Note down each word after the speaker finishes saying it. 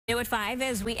New at 5,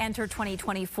 as we enter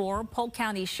 2024, Polk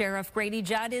County Sheriff Grady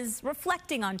Judd is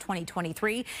reflecting on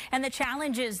 2023 and the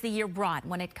challenges the year brought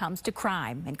when it comes to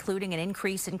crime, including an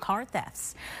increase in car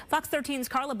thefts. Fox 13's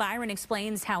Carla Byron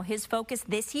explains how his focus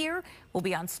this year will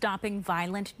be on stopping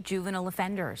violent juvenile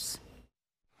offenders.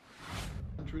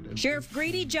 Sheriff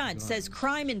Grady Judd says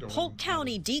crime in Polk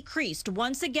County decreased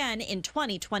once again in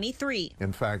 2023.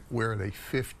 In fact, we're at a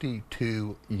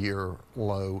 52-year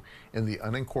low in the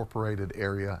unincorporated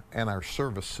area and our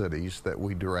service cities that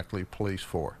we directly police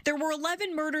for. There were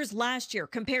 11 murders last year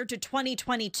compared to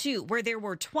 2022, where there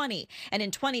were 20, and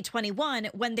in 2021,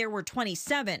 when there were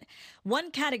 27.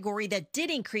 One category that did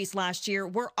increase last year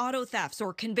were auto thefts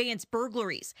or conveyance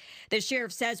burglaries. The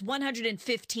sheriff says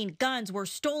 115 guns were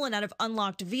stolen out of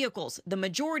unlocked vehicles, the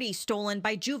majority stolen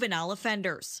by juvenile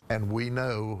offenders. And we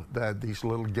know that these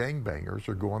little gangbangers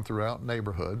are going throughout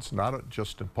neighborhoods, not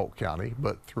just in Polk County,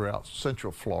 but throughout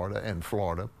Central Florida and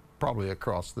Florida, probably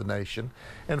across the nation,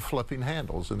 and flipping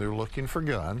handles. And they're looking for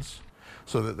guns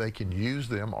so that they can use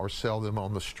them or sell them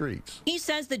on the streets. He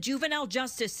says the juvenile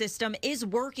justice system is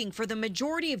working for the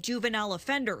majority of juvenile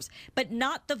offenders, but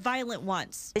not the violent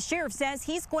ones. The sheriff says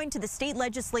he's going to the state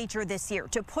legislature this year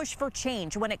to push for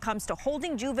change when it comes to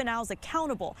holding juveniles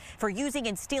accountable for using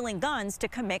and stealing guns to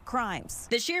commit crimes.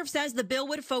 The sheriff says the bill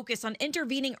would focus on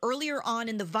intervening earlier on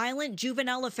in the violent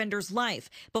juvenile offender's life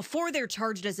before they're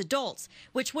charged as adults,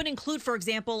 which would include, for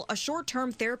example, a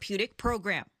short-term therapeutic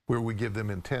program where we give them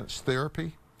intense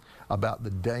therapy about the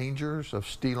dangers of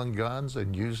stealing guns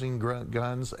and using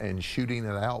guns and shooting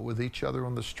it out with each other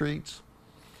on the streets.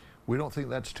 We don't think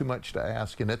that's too much to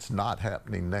ask, and it's not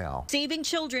happening now. Saving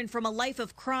children from a life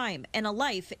of crime and a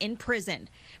life in prison.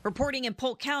 Reporting in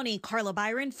Polk County, Carla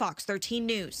Byron, Fox 13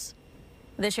 News.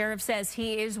 The sheriff says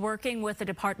he is working with the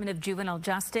Department of Juvenile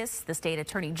Justice, the state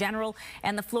attorney general,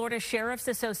 and the Florida Sheriff's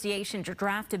Association to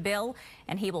draft a bill,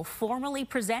 and he will formally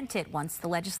present it once the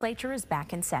legislature is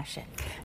back in session.